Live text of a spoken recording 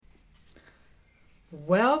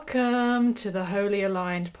Welcome to the Wholly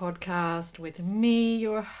Aligned podcast with me,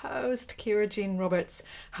 your host, Kira Jean Roberts,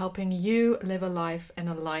 helping you live a life in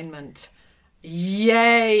alignment.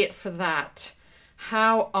 Yay for that.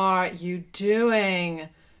 How are you doing?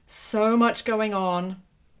 So much going on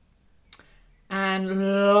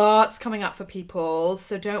and lots coming up for people.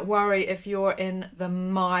 So don't worry if you're in the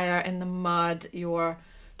mire, in the mud, you're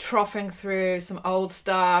troughing through some old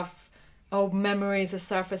stuff. Old memories are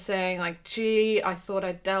surfacing, like, gee, I thought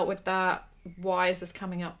I dealt with that. Why is this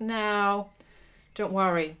coming up now? Don't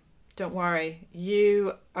worry.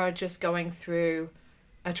 You are just going through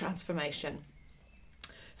a transformation.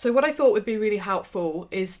 So what I thought would be really helpful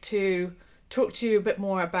is to talk to you a bit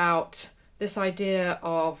more about this idea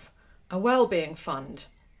of a well-being fund.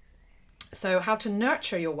 So how to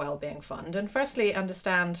nurture your well-being fund. And firstly,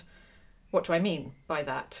 understand, what do I mean by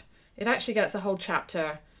that? It actually gets a whole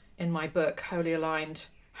chapter in my book, Wholly Aligned,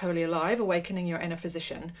 Wholly Alive, Awakening Your Inner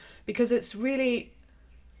Physician, because it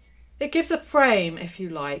gives a frame, if you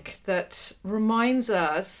like, that reminds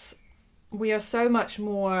us we are so much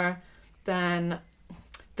more than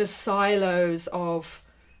the silos of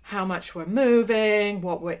how much we're moving,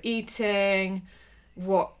 what we're eating,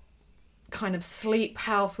 what kind of sleep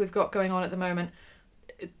health we've got going on at the moment.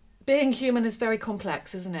 Being human is very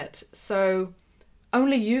complex, isn't it? So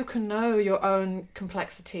only you can know your own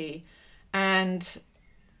complexity. And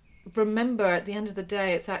remember, at the end of the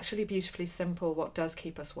day, it's actually beautifully simple what does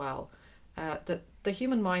keep us well. The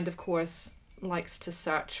human mind, of course, likes to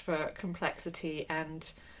search for complexity, and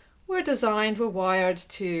we're wired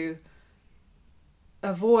to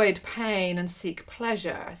avoid pain and seek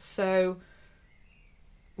pleasure. So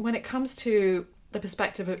when it comes to the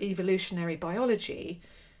perspective of evolutionary biology,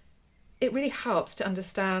 it really helps to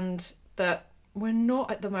understand that we're not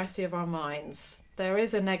at the mercy of our minds. There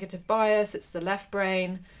is a negative bias. It's the left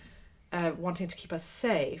brain wanting to keep us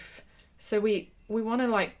safe. So we want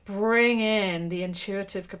to bring in the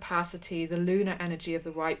intuitive capacity, the lunar energy of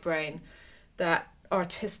the right brain, that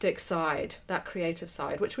artistic side, that creative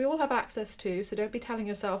side, which we all have access to. So don't be telling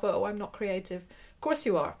yourself, oh, I'm not creative. Of course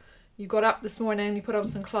you are. You got up this morning, you put on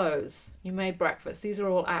some clothes, you made breakfast. These are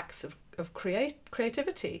all acts of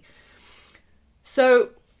creativity.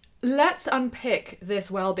 So let's unpick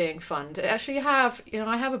this well-being fund. I have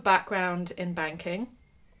a background in banking.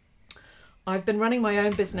 I've been running my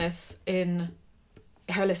own business in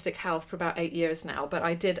holistic health for about 8 years now, but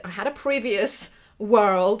I had a previous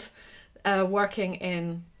world working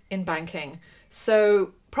in banking.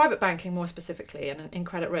 So private banking more specifically, and in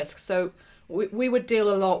credit risk. So we would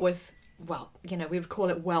deal a lot with, we would call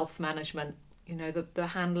it wealth management, the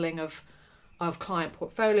handling of client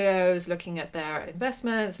portfolios, looking at their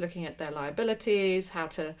investments, looking at their liabilities, how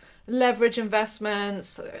to leverage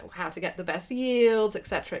investments, how to get the best yields,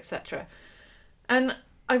 etc., etc. And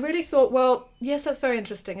I really thought, well, yes, that's very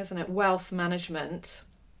interesting, isn't it? Wealth management.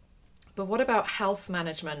 But what about health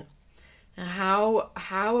management? And how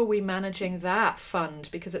are we managing that fund?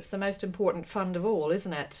 Because it's the most important fund of all,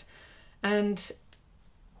 isn't it? And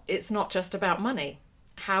it's not just about money.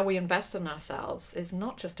 How we invest in ourselves is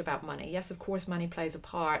not just about money. Yes, of course, money plays a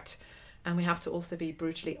part, and we have to also be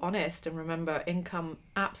brutally honest and remember income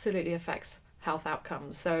absolutely affects health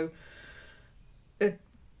outcomes. So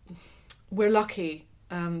we're lucky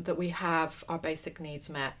that we have our basic needs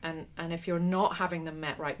met, and if you're not having them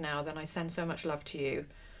met right now, then I send so much love to you,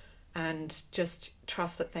 and just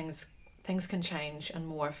trust that things can change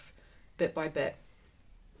and morph bit by bit.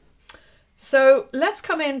 So let's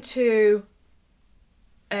come into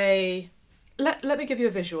let me give you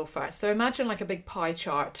a visual first. So imagine like a big pie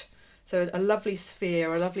chart. So a lovely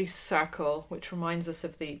sphere, a lovely circle, which reminds us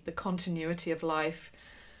of the continuity of life,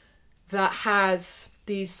 that has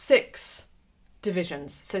these 6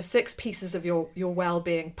 divisions. So 6 pieces of your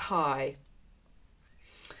well-being pie.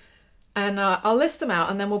 And I'll list them out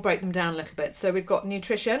and then we'll break them down a little bit. So we've got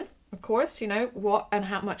nutrition, of course, what and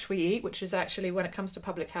how much we eat, which is actually, when it comes to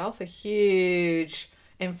public health, a huge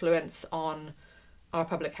influence on our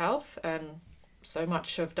public health, and so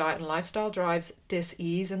much of diet and lifestyle drives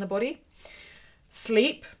dis-ease in the body.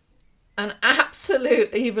 Sleep, an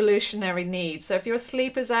absolute evolutionary need. So if your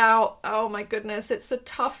sleep is out, oh my goodness, it's a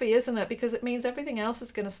toughie, isn't it? Because it means everything else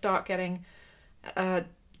is going to start getting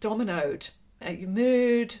dominoed. Your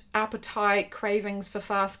mood, appetite, cravings for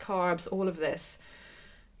fast carbs, all of this.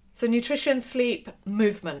 So nutrition, sleep,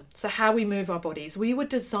 movement. So how we move our bodies. We were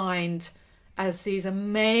designed as these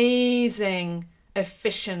amazing,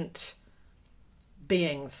 efficient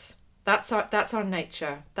beings. That's our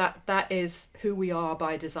nature. That is who we are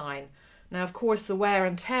by design. Now, of course, the wear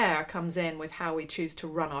and tear comes in with how we choose to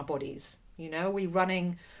run our bodies. We're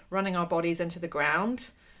running running our bodies into the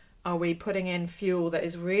ground? Are we putting in fuel that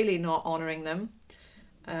is really not honoring them?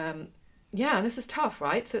 And this is tough,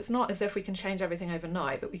 right? So it's not as if we can change everything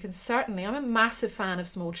overnight, but we can certainly. I'm a massive fan of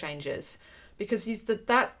small changes, because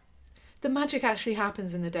the magic actually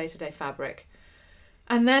happens in the day-to-day fabric.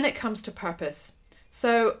 And then it comes to purpose.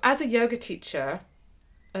 So as a yoga teacher,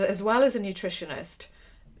 as well as a nutritionist,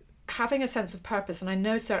 having a sense of purpose, and I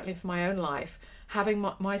know certainly for my own life, having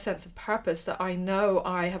my sense of purpose, that I know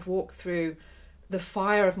I have walked through the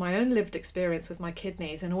fire of my own lived experience with my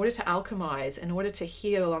kidneys in order to alchemize, in order to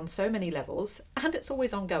heal on so many levels, and it's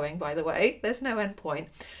always ongoing, by the way, there's no end point,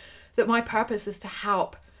 that my purpose is to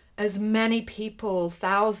help as many people,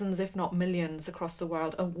 thousands if not millions across the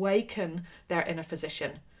world, awaken their inner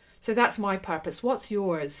physician. So that's my purpose. What's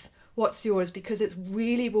yours? What's yours? Because it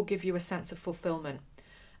really will give you a sense of fulfillment.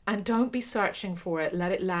 And don't be searching for it,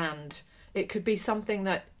 let it land. It could be something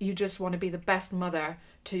that you just want to be the best mother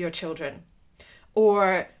to your children,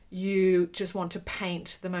 or you just want to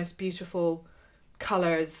paint the most beautiful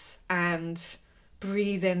colors and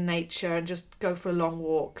breathe in nature and just go for long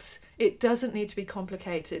walks. It doesn't need to be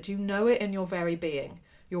complicated. You know it in your very being,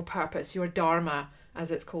 your purpose, your dharma,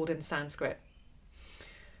 as it's called in Sanskrit.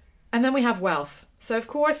 And then we have wealth. So of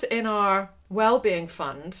course, in our well-being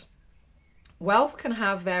fund, wealth can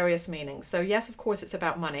have various meanings. So yes, of course, it's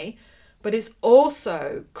about money, but it's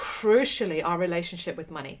also crucially our relationship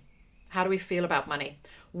with money. How do we feel about money?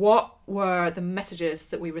 What were the messages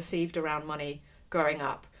that we received around money growing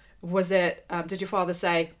up? Was it, did your father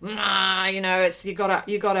say, it's you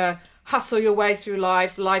gotta hustle your way through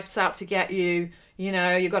life, life's out to get you,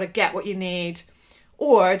 you gotta get what you need?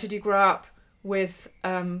 Or did you grow up with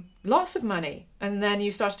lots of money, and then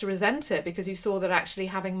you started to resent it because you saw that actually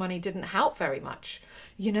having money didn't help very much?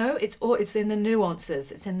 It's in the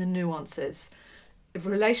nuances. It's in the nuances.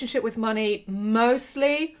 Relationship with money,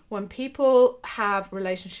 mostly when people have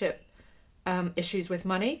relationship issues with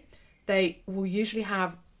money, they will usually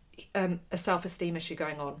have a self-esteem issue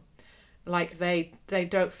going on. Like they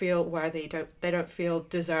don't feel worthy, they don't feel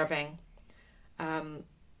deserving.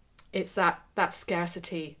 It's that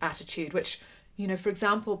scarcity attitude, which, for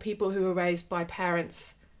example, people who were raised by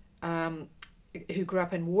parents who grew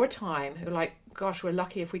up in wartime, who are like, gosh, we're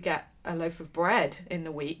lucky if we get a loaf of bread in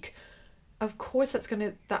the week. Of course, that's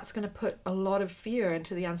gonna put a lot of fear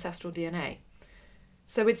into the ancestral DNA.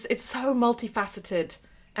 So it's so multifaceted,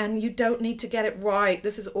 and you don't need to get it right.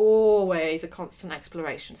 This is always a constant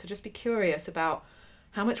exploration. So just be curious about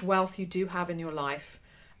how much wealth you do have in your life,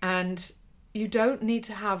 and you don't need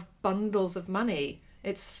to have bundles of money.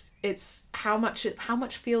 It's how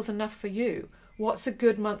much feels enough for you. What's a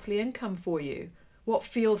good monthly income for you? What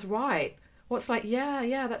feels right? What's like,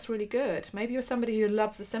 yeah, that's really good. Maybe you're somebody who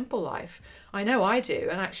loves the simple life. I know I do.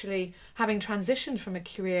 And actually, having transitioned from a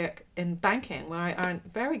career in banking where I earned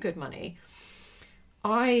very good money,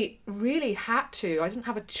 I really I didn't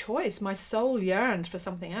have a choice. My soul yearned for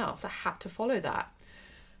something else. I had to follow that.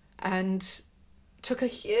 And took a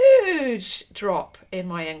huge drop in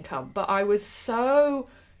my income. But I was so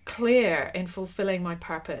clear in fulfilling my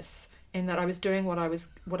purpose, in that I was doing what I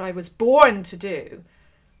was born to do,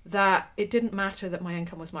 that it didn't matter that my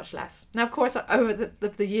income was much less. Now, of course, over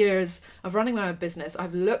the years of running my own business,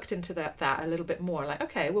 I've looked into that a little bit more. Like,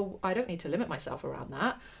 okay, well, I don't need to limit myself around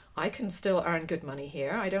that. I can still earn good money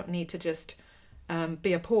here. I don't need to just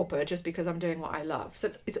be a pauper just because I'm doing what I love.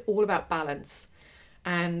 So it's all about balance.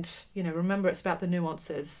 And, remember, it's about the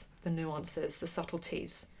nuances, the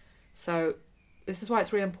subtleties. So this is why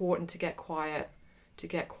it's really important to get quiet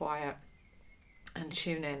and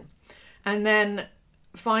tune in. And then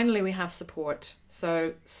finally, we have support.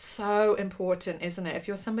 So important, isn't it? If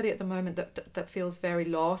you're somebody at the moment that feels very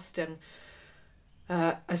lost, and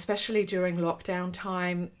especially during lockdown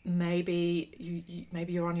time, maybe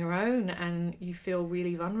you're on your own and you feel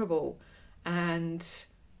really vulnerable, and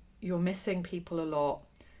you're missing people a lot,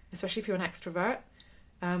 especially if you're an extrovert.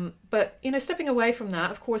 But stepping away from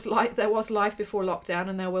that, of course, there was life before lockdown,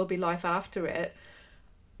 and there will be life after it.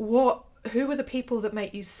 Who are the people that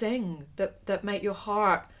make you sing, that make your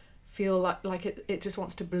heart feel like it just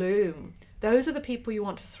wants to bloom? Those are the people you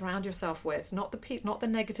want to surround yourself with, not the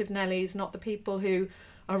negative Nellies, not the people who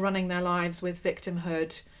are running their lives with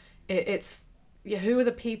victimhood. Who are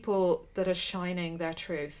the people that are shining their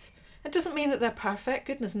truth? It doesn't mean that they're perfect.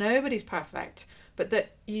 Goodness, nobody's perfect, but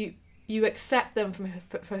that you accept them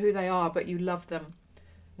for who they are, but you love them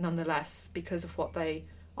nonetheless because of what they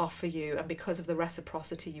offer you and because of the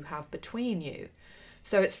reciprocity you have between you.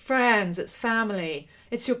 So it's friends, it's family,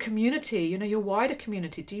 it's your community, your wider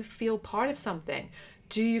community. Do you feel part of something?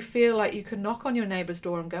 Do you feel like you can knock on your neighbour's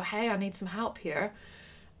door and go, hey, I need some help here?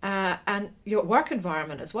 And your work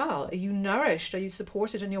environment as well. Are you nourished? Are you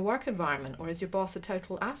supported in your work environment? Or is your boss a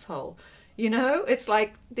total asshole? You know, it's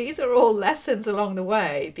like these are all lessons along the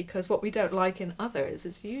way, because what we don't like in others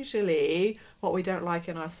is usually what we don't like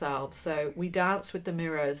in ourselves. So we dance with the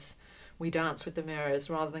mirrors. We dance with the mirrors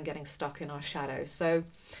rather than getting stuck in our shadow. So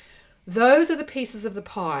those are the pieces of the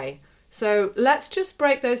pie. So let's just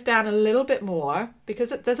break those down a little bit more, because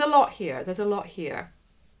there's a lot here. There's a lot here.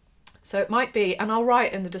 So it might be, and I'll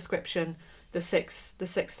write in the description the six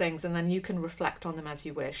things, and then you can reflect on them as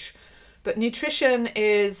you wish. But nutrition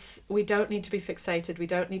is, we don't need to be fixated. We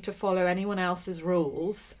don't need to follow anyone else's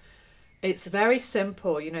rules. It's very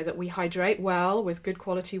simple, you know, that we hydrate well with good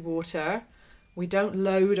quality water. We don't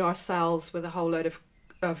load ourselves with a whole load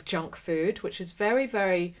of junk food, which is very,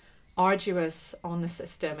 very arduous on the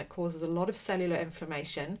system. It causes a lot of cellular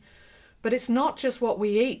inflammation. But it's not just what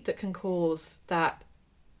we eat that can cause that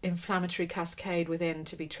inflammatory cascade within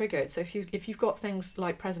to be triggered. So if you've got things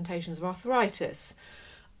like presentations of arthritis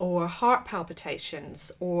or heart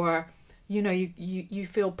palpitations, or you know you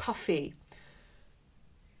feel puffy,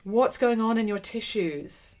 what's going on in your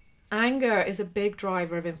tissues? Anger is a big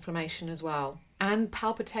driver of inflammation as well, and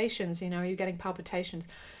palpitations. You know, you're getting palpitations.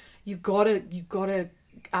 You gotta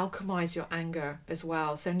alchemize your anger as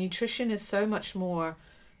well. So nutrition is so much more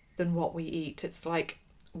than what we eat. It's like,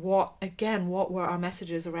 what were our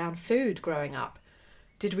messages around food growing up?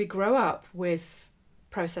 Did we grow up with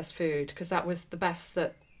processed food because that was the best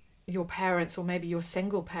that your parents, or maybe your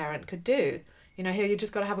single parent, could do? You know, here you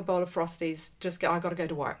just got to have a bowl of Frosties, I got to go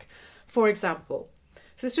to work, for example.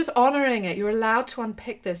 So it's just honoring it. You're allowed to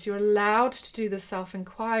unpick this. You're allowed to do the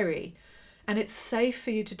self-inquiry, and it's safe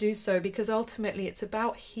for you to do so, because ultimately it's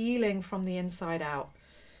about healing from the inside out.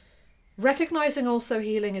 Recognizing also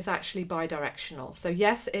healing is actually bi-directional. So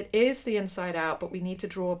yes, it is the inside out, but we need to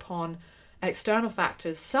draw upon external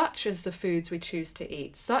factors such as the foods we choose to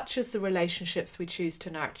eat, such as the relationships we choose to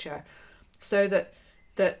nurture, so that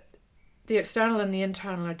the external and the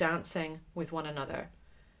internal are dancing with one another.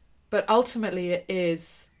 But ultimately it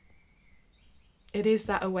is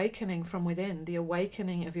that awakening from within, the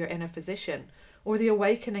awakening of your inner physician, or the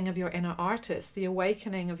awakening of your inner artist, the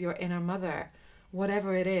awakening of your inner mother.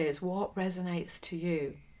 Whatever it is, what resonates to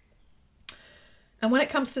you. And when it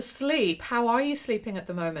comes to sleep, how are you sleeping at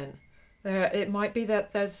the moment? It might be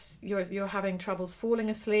that you're having troubles falling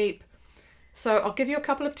asleep. So I'll give you a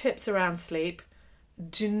couple of tips around sleep.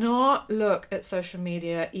 Do not look at social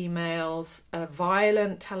media, emails,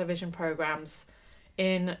 violent television programs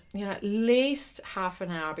in, at least half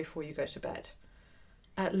an hour before you go to bed.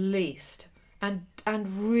 At least. And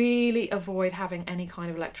really avoid having any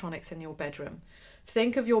kind of electronics in your bedroom.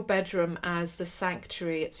 Think of your bedroom as the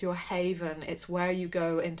sanctuary. It's your haven. It's where you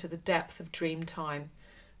go into the depth of dream time,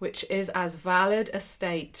 which is as valid a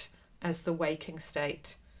state as the waking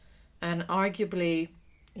state. And arguably,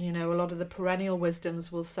 a lot of the perennial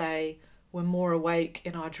wisdoms will say we're more awake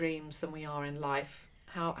in our dreams than we are in life.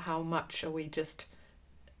 How much are we just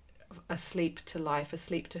asleep to life,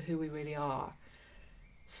 asleep to who we really are?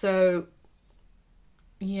 So,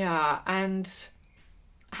 yeah, and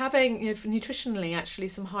having, nutritionally, actually,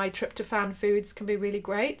 some high tryptophan foods can be really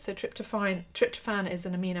great. So tryptophan is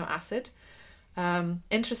an amino acid.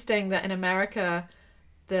 Interesting that in America,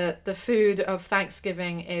 the food of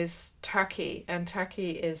Thanksgiving is turkey, and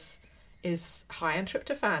turkey is high in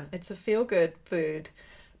tryptophan. It's a feel-good food.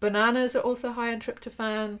 Bananas are also high in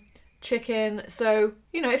tryptophan. Chicken. So,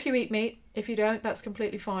 if you eat meat, if you don't, that's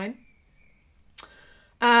completely fine.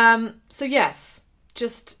 So yes,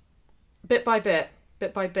 just bit by bit,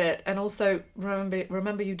 and also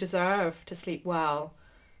remember you deserve to sleep well.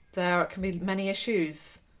 There can be many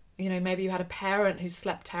issues. Maybe you had a parent who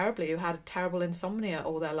slept terribly, who had terrible insomnia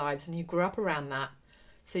all their lives, and you grew up around that.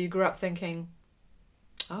 So you grew up thinking,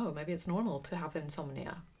 oh, maybe it's normal to have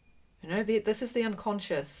insomnia. This is the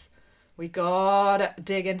unconscious. We gotta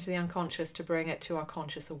dig into the unconscious to bring it to our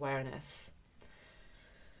conscious awareness.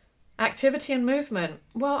 Activity and movement.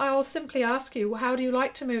 Well, I will simply ask you, how do you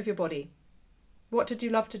like to move your body? What did you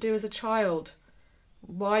love to do as a child?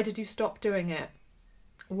 Why did you stop doing it?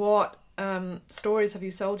 What stories have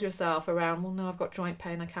you sold yourself around, well, no, I've got joint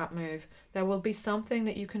pain, I can't move? There will be something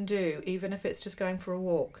that you can do, even if it's just going for a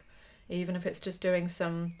walk, even if it's just doing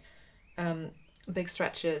some big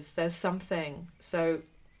stretches. There's something. So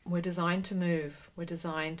we're designed to move. We're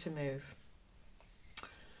designed to move.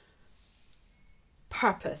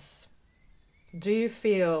 Purpose. Do you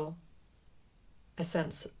feel a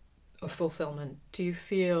sense of fulfillment? Do you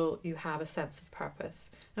feel you have a sense of purpose?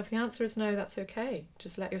 And if the answer is no, that's okay.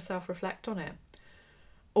 Just let yourself reflect on it.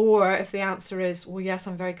 Or if the answer is, well, yes,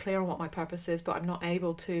 I'm very clear on what my purpose is, but I'm not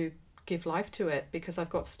able to give life to it because I've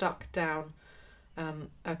got stuck down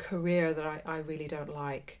a career that I really don't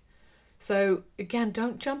like. So again,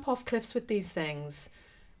 don't jump off cliffs with these things.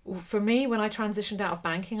 For me, when I transitioned out of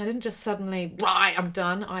banking, I didn't just suddenly, right, I'm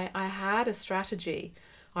done. I had a strategy.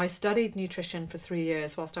 I studied nutrition for 3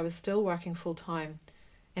 years whilst I was still working full time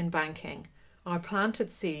in banking. I planted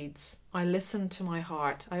seeds. I listened to my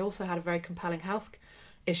heart. I also had a very compelling health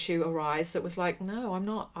issue arise that was like,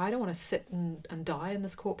 no, I don't want to sit and die in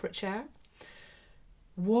this corporate chair.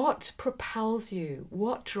 What propels you?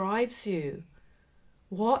 What drives you?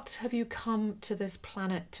 What have you come to this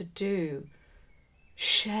planet to do?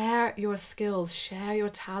 Share your skills, share your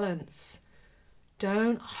talents.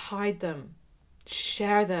 Don't hide them.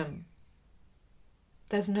 Share them.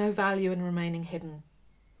 There's no value in remaining hidden.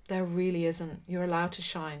 There really isn't. You're allowed to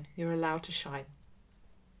shine. You're allowed to shine.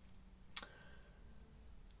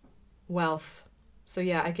 Wealth. So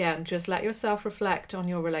yeah, again, just let yourself reflect on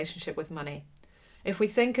your relationship with money. If we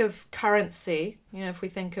think of currency, if we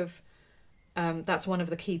think of, that's one of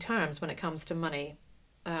the key terms when it comes to money,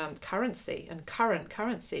 currency and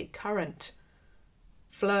current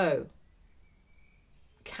flow.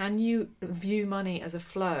 Can you view money as a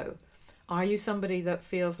flow? Are you somebody that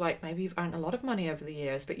feels like maybe you've earned a lot of money over the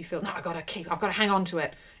years, but you feel, no, I've got to hang on to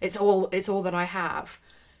it. It's all that I have.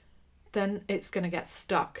 Then it's going to get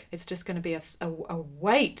stuck. It's just going to be a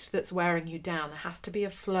weight that's wearing you down. There has to be a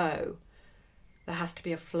flow. There has to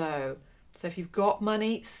be a flow. So if you've got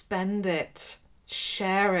money, spend it.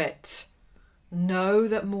 Share it. Know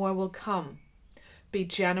that more will come. Be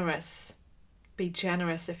generous. Be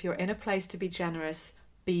generous. If you're in a place to be generous,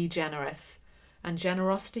 be generous. And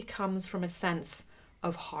generosity comes from a sense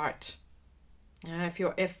of heart. If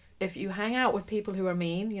you hang out with people who are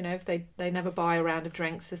mean, if they never buy a round of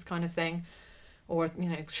drinks, this kind of thing, or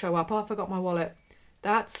show up, oh, I forgot my wallet,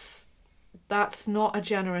 that's not a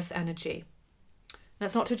generous energy.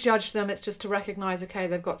 That's not to judge them, it's just to recognize, okay,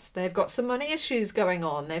 they've got some money issues going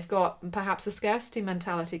on. They've got perhaps a scarcity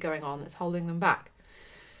mentality going on that's holding them back.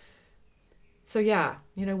 So yeah,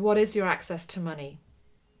 what is your access to money?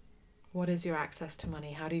 What is your access to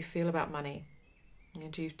money? How do you feel about money?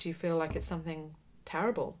 Do you feel like it's something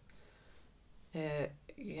terrible?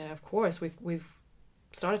 Of course, we've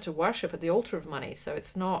started to worship at the altar of money, so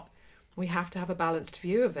it's not. We have to have a balanced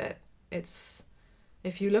view of it. It's,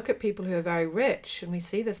 if you look at people who are very rich, and we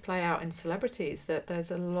see this play out in celebrities, that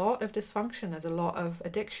there's a lot of dysfunction, there's a lot of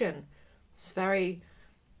addiction. It's very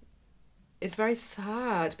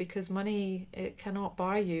sad because money, it cannot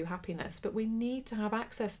buy you happiness, but we need to have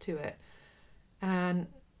access to it, and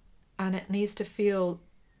it needs to feel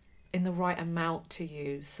in the right amount to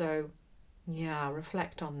you. So yeah,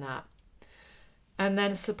 reflect on that. And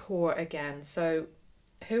then support again. So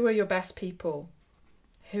who are your best people?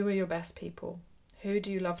 Who are your best people? Who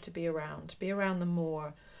do you love to be around? Be around them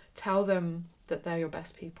more. Tell them that they're your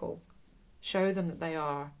best people. Show them that they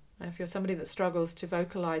are. And if you're somebody that struggles to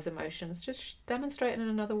vocalize emotions, just demonstrate in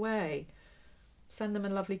another way. Send them a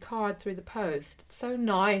lovely card through the post. It's so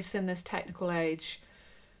nice in this technical age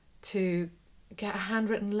to get a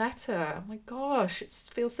handwritten letter. Oh my gosh, it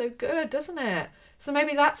feels so good, doesn't it? So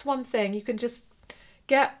maybe that's one thing. You can just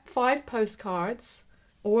get 5 postcards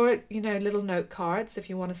or, little note cards if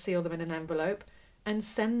you want to seal them in an envelope, and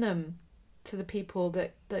send them to the people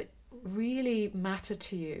that really matter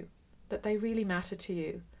to you, that they really matter to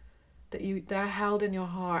you, that they're held in your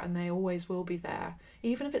heart and they always will be there.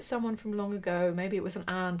 Even if it's someone from long ago, maybe it was an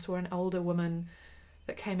aunt or an older woman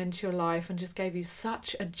that came into your life and just gave you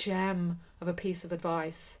such a gem of a piece of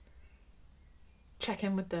advice. Check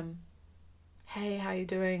in with them. Hey, how you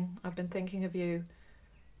doing? I've been thinking of you.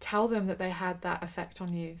 Tell them that they had that effect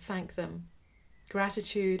on you. Thank them.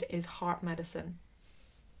 Gratitude is heart medicine.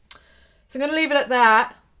 So I'm going to leave it at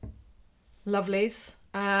that. Lovelies.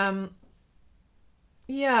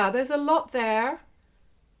 Yeah, there's a lot there.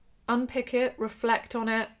 Unpick it, reflect on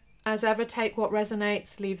it. As ever, take what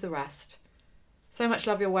resonates, leave the rest. So much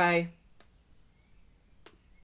love your way.